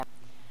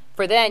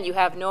for then you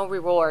have no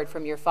reward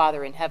from your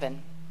Father in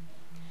heaven.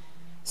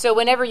 So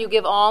whenever you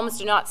give alms,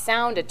 do not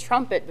sound a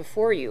trumpet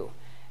before you,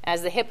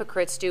 as the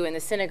hypocrites do in the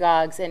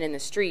synagogues and in the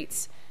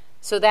streets,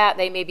 so that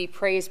they may be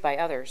praised by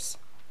others.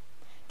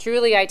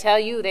 Truly, I tell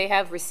you, they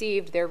have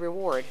received their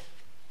reward.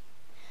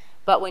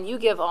 But when you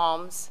give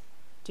alms,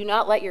 do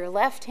not let your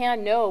left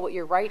hand know what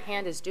your right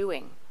hand is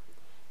doing,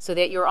 so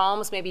that your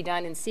alms may be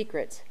done in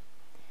secret,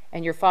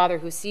 and your Father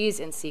who sees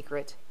in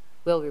secret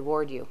will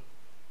reward you.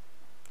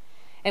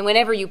 And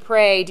whenever you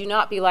pray, do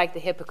not be like the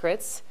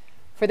hypocrites,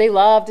 for they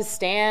love to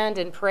stand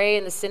and pray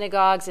in the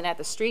synagogues and at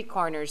the street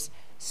corners,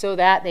 so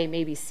that they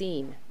may be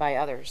seen by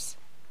others.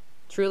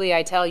 Truly,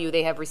 I tell you,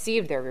 they have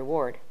received their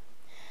reward.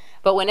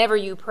 But whenever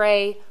you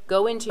pray,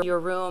 go into your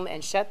room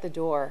and shut the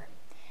door,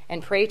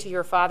 and pray to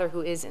your Father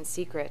who is in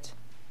secret,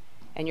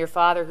 and your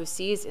Father who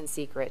sees in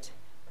secret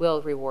will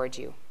reward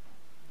you.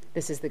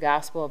 This is the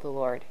gospel of the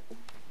Lord.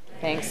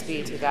 Thanks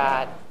be to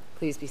God.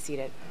 Please be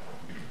seated.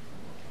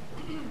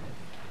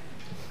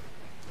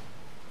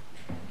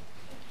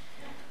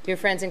 Dear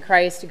friends in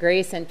Christ,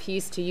 grace and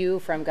peace to you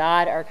from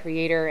God, our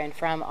Creator, and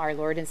from our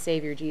Lord and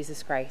Savior,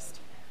 Jesus Christ.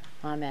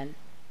 Amen.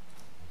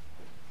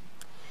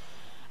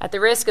 At the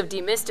risk of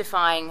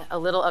demystifying a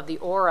little of the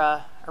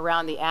aura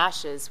around the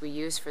ashes we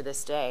use for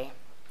this day,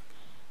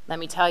 let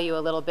me tell you a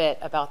little bit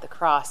about the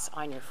cross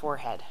on your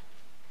forehead.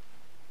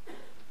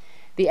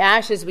 The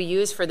ashes we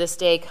use for this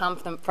day come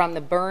from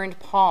the burned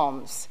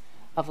palms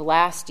of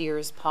last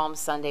year's Palm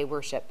Sunday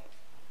worship.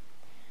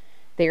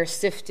 They are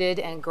sifted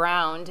and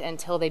ground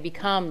until they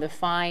become the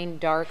fine,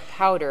 dark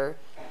powder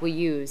we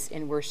use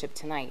in worship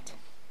tonight.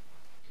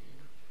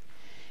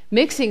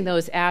 Mixing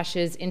those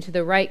ashes into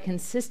the right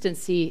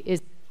consistency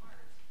is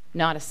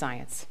not a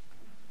science.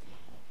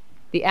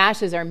 The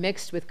ashes are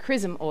mixed with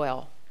chrism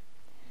oil,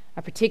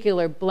 a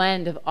particular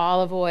blend of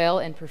olive oil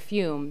and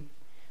perfume,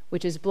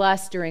 which is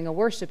blessed during a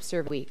worship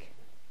service week.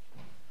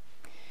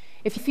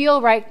 If you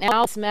feel right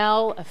now,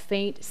 smell a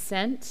faint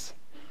scent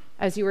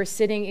as you are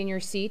sitting in your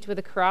seat with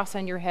a cross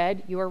on your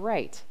head, you are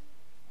right.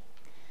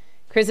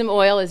 Chrism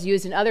oil is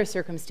used in other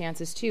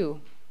circumstances too,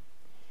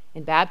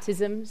 in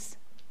baptisms,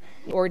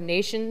 in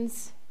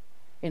ordinations,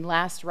 in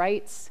last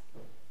rites,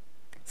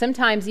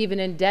 sometimes even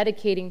in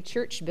dedicating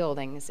church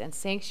buildings and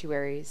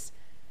sanctuaries,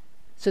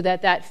 so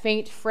that that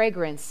faint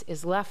fragrance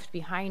is left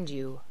behind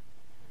you,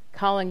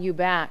 calling you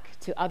back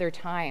to other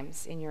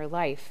times in your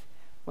life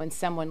when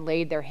someone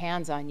laid their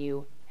hands on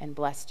you and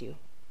blessed you.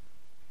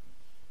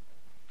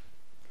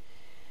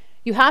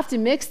 You have to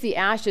mix the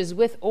ashes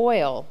with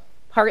oil,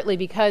 partly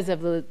because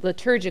of the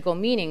liturgical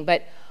meaning,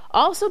 but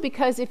also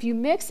because if you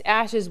mix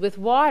ashes with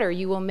water,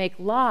 you will make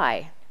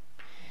lye.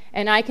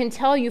 And I can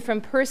tell you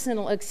from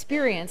personal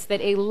experience that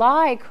a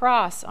lye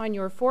cross on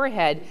your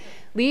forehead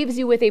leaves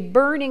you with a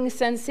burning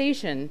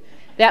sensation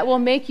that will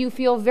make you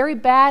feel very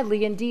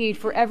badly indeed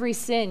for every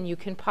sin you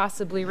can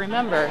possibly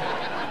remember.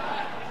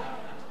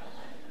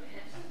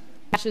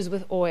 Ashes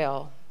with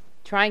oil,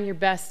 trying your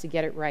best to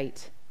get it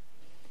right.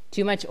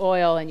 Too much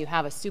oil and you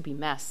have a soupy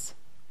mess.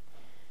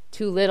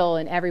 Too little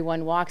and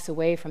everyone walks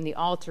away from the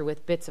altar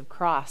with bits of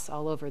cross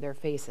all over their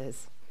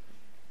faces.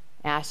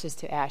 Ashes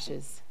to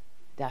ashes,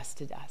 dust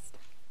to dust.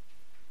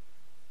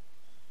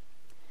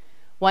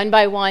 One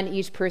by one,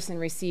 each person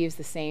receives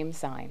the same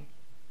sign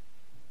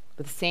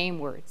with the same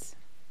words.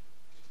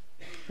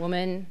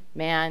 Woman,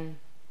 man,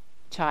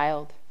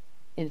 child,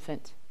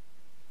 infant.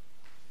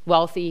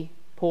 Wealthy,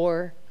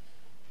 poor,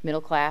 middle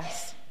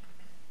class.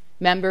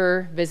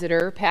 Member,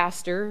 visitor,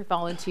 pastor,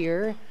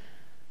 volunteer,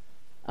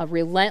 a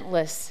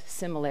relentless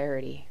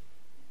similarity.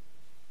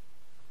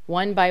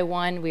 One by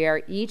one, we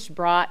are each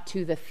brought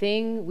to the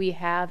thing we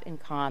have in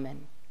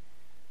common,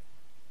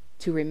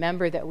 to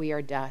remember that we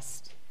are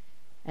dust,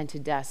 and to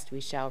dust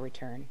we shall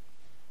return.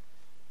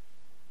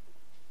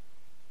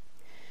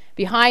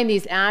 Behind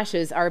these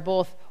ashes are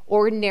both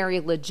ordinary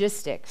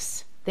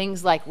logistics,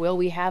 things like, will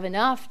we have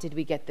enough? Did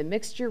we get the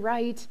mixture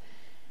right?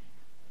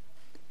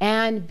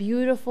 And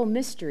beautiful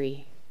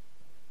mystery.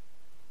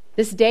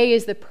 This day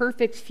is the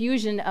perfect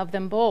fusion of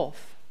them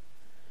both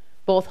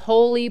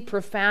holy,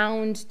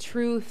 profound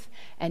truth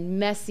and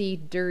messy,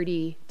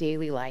 dirty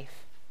daily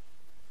life.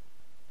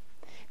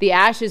 The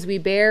ashes we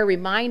bear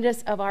remind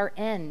us of our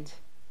end,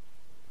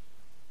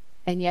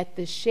 and yet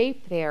the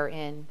shape they are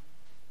in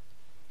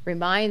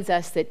reminds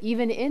us that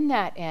even in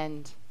that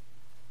end,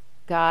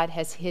 God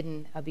has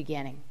hidden a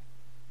beginning.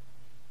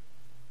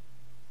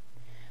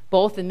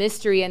 Both the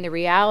mystery and the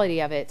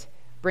reality of it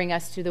bring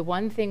us to the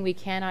one thing we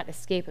cannot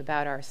escape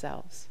about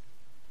ourselves,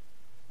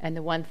 and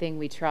the one thing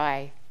we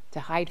try to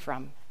hide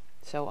from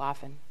so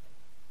often.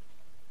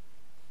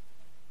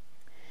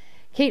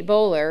 Kate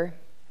Bowler,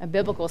 a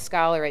biblical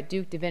scholar at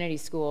Duke Divinity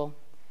School,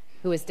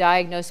 who was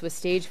diagnosed with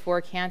stage 4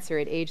 cancer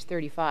at age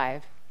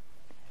 35,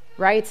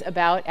 writes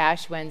about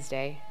Ash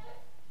Wednesday.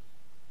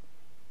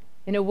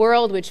 In a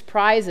world which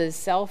prizes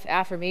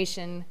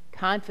self-affirmation,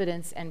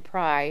 confidence, and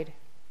pride,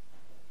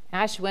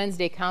 Ash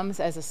Wednesday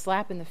comes as a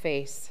slap in the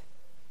face,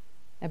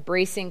 a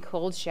bracing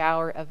cold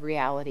shower of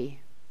reality.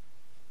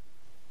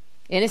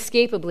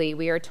 Inescapably,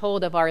 we are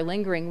told of our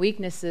lingering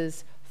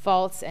weaknesses,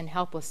 faults, and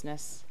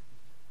helplessness.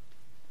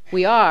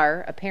 We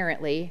are,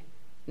 apparently,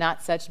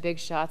 not such big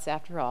shots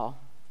after all.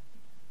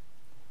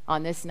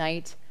 On this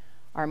night,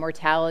 our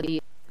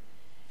mortality,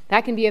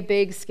 that can be a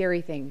big, scary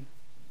thing,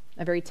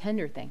 a very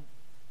tender thing.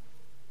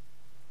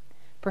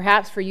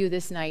 Perhaps for you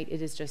this night,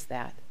 it is just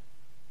that.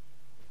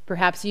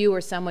 Perhaps you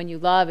or someone you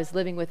love is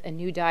living with a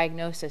new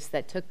diagnosis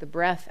that took the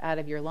breath out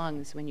of your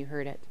lungs when you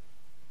heard it.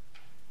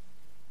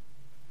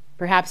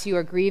 Perhaps you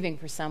are grieving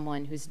for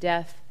someone whose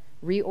death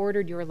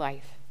reordered your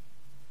life.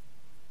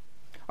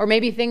 Or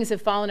maybe things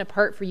have fallen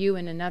apart for you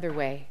in another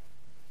way,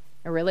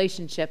 a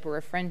relationship or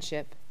a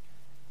friendship,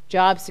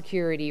 job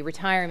security,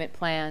 retirement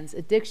plans,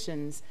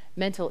 addictions,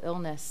 mental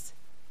illness.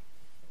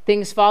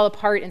 Things fall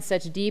apart in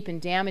such deep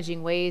and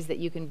damaging ways that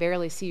you can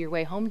barely see your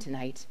way home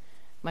tonight,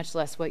 much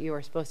less what you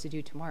are supposed to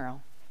do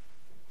tomorrow.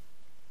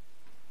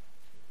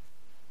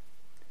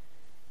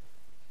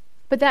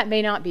 But that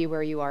may not be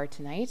where you are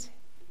tonight.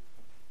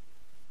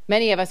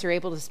 Many of us are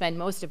able to spend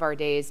most of our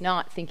days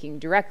not thinking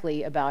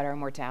directly about our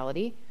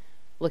mortality,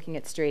 looking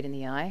it straight in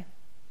the eye.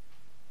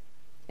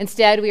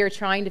 Instead, we are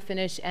trying to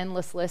finish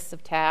endless lists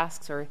of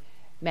tasks or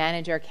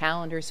manage our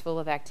calendars full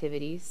of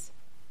activities.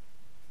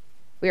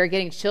 We are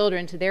getting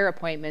children to their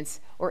appointments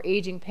or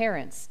aging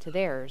parents to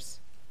theirs.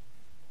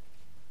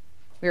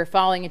 We are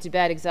falling into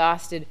bed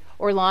exhausted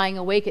or lying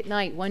awake at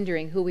night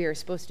wondering who we are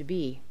supposed to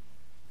be.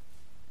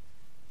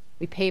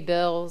 We pay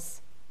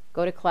bills,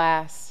 go to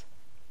class,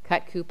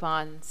 cut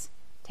coupons,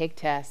 take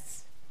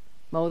tests,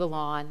 mow the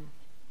lawn,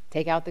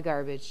 take out the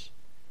garbage,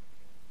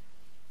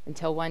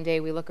 until one day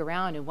we look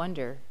around and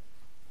wonder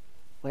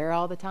where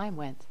all the time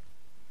went.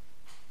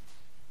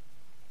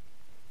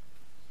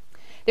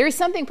 There is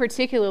something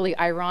particularly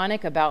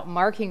ironic about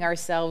marking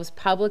ourselves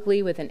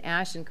publicly with an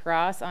ashen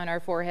cross on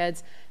our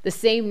foreheads the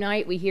same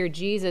night we hear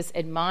Jesus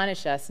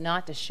admonish us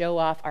not to show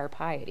off our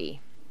piety.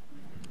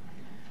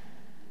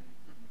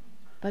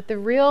 But the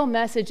real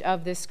message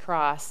of this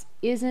cross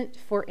isn't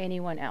for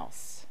anyone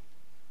else.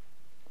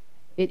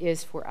 It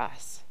is for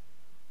us.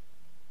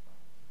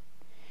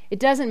 It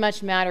doesn't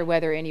much matter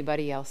whether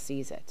anybody else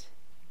sees it.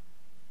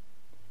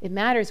 It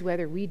matters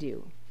whether we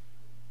do.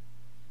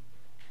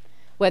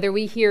 Whether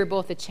we hear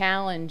both the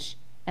challenge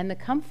and the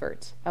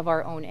comfort of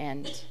our own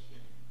end,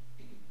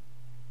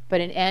 but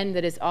an end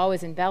that is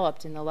always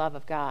enveloped in the love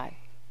of God.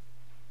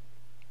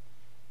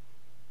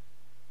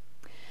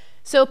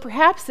 So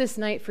perhaps this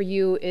night for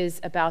you is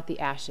about the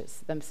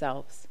ashes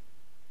themselves,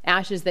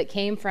 ashes that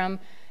came from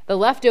the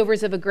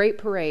leftovers of a great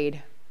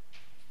parade,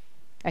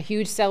 a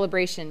huge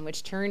celebration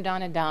which turned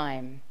on a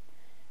dime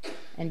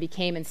and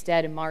became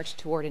instead a march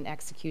toward an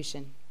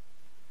execution.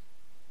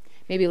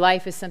 Maybe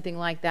life is something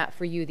like that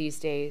for you these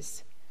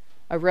days.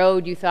 A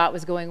road you thought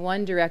was going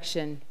one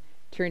direction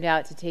turned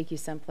out to take you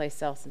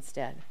someplace else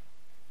instead.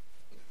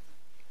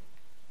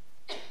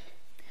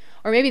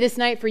 Or maybe this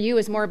night for you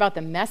is more about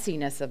the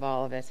messiness of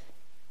all of it.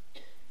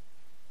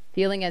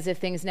 Feeling as if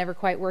things never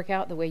quite work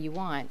out the way you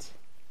want,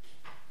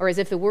 or as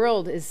if the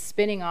world is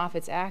spinning off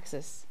its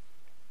axis.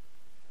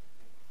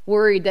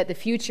 Worried that the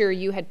future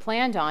you had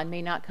planned on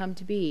may not come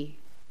to be,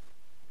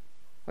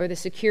 or the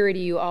security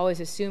you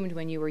always assumed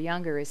when you were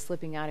younger is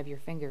slipping out of your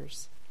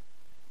fingers.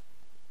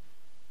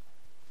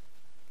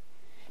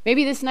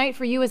 Maybe this night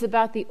for you is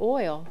about the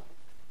oil,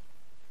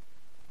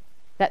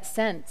 that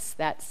sense,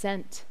 that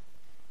scent,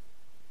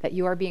 that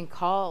you are being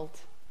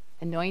called,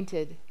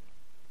 anointed,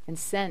 and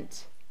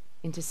sent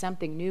into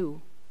something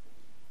new,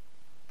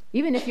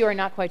 even if you are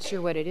not quite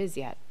sure what it is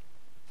yet.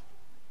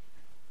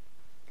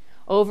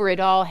 Over it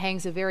all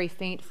hangs a very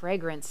faint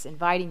fragrance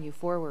inviting you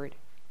forward,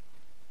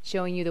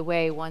 showing you the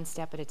way one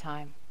step at a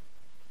time.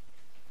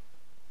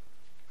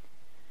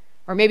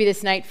 Or maybe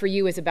this night for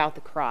you is about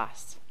the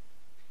cross,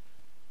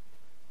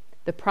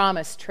 the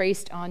promise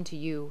traced onto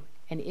you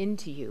and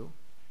into you,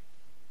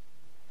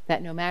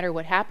 that no matter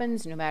what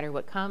happens, no matter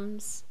what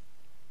comes,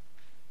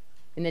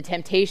 in the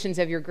temptations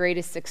of your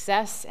greatest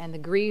success and the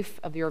grief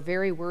of your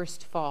very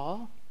worst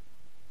fall,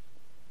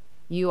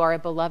 you are a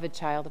beloved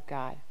child of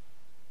God,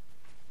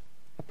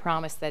 a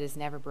promise that is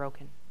never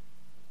broken.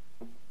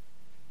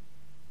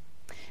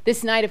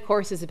 This night, of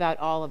course, is about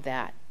all of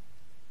that.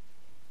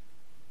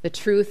 The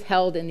truth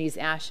held in these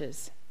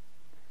ashes,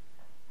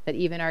 that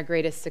even our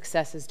greatest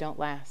successes don't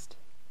last.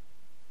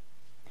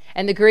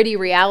 And the gritty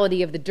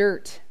reality of the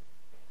dirt,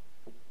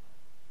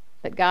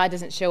 that God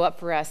doesn't show up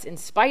for us in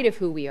spite of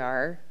who we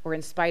are or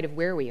in spite of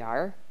where we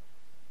are,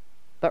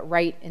 but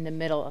right in the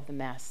middle of the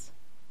mess.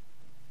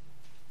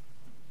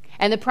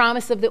 And the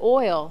promise of the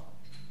oil,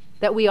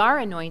 that we are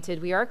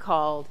anointed, we are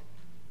called,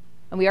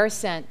 and we are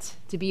sent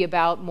to be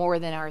about more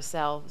than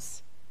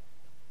ourselves.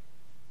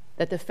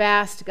 That the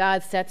fast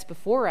God sets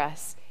before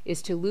us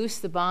is to loose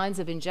the bonds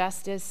of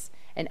injustice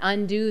and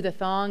undo the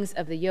thongs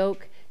of the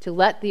yoke, to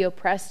let the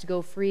oppressed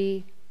go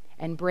free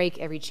and break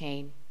every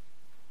chain.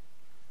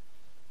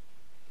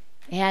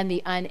 And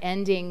the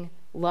unending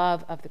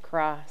love of the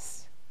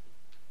cross.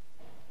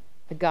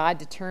 The God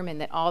determined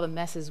that all the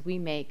messes we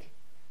make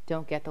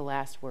don't get the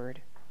last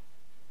word.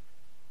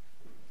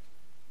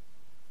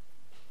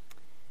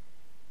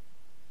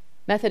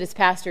 Methodist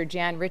pastor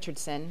Jan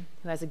Richardson,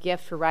 who has a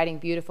gift for writing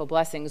beautiful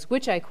blessings,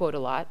 which I quote a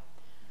lot,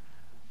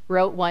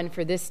 wrote one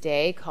for this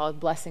day called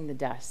Blessing the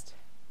Dust.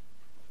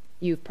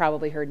 You've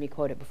probably heard me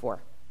quote it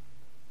before.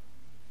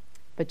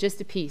 But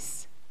just a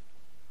piece,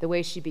 the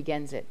way she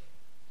begins it.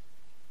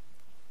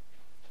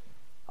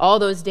 All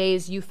those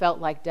days you felt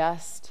like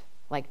dust,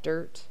 like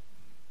dirt,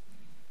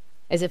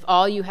 as if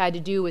all you had to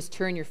do was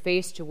turn your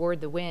face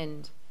toward the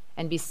wind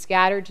and be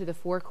scattered to the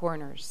four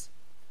corners,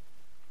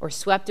 or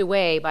swept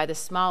away by the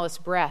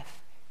smallest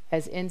breath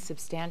as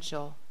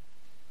insubstantial.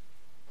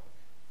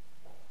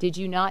 Did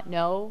you not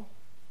know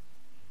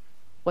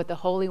what the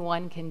Holy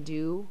One can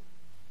do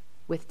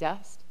with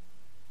dust?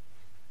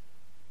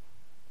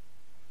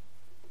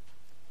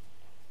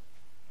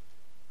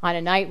 On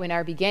a night when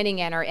our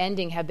beginning and our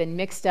ending have been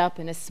mixed up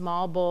in a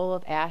small bowl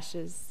of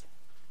ashes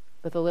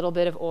with a little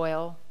bit of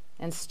oil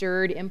and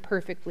stirred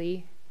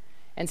imperfectly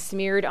and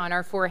smeared on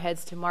our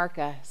foreheads to mark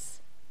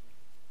us,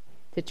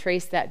 to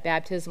trace that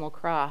baptismal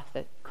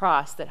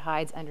cross that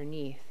hides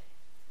underneath.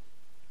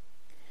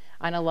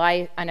 On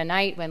a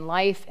night when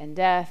life and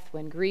death,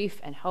 when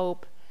grief and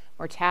hope,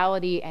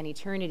 mortality and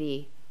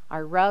eternity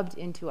are rubbed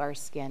into our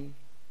skin.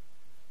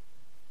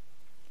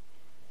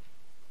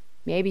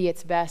 Maybe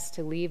it's best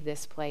to leave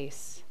this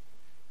place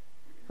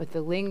with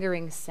the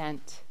lingering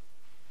scent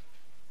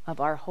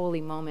of our holy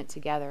moment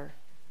together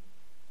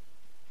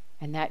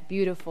and that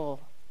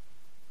beautiful,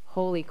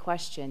 holy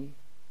question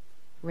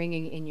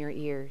ringing in your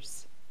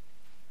ears.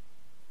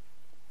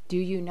 Do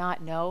you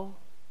not know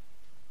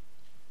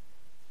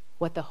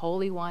what the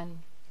Holy One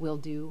will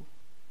do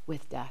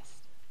with dust?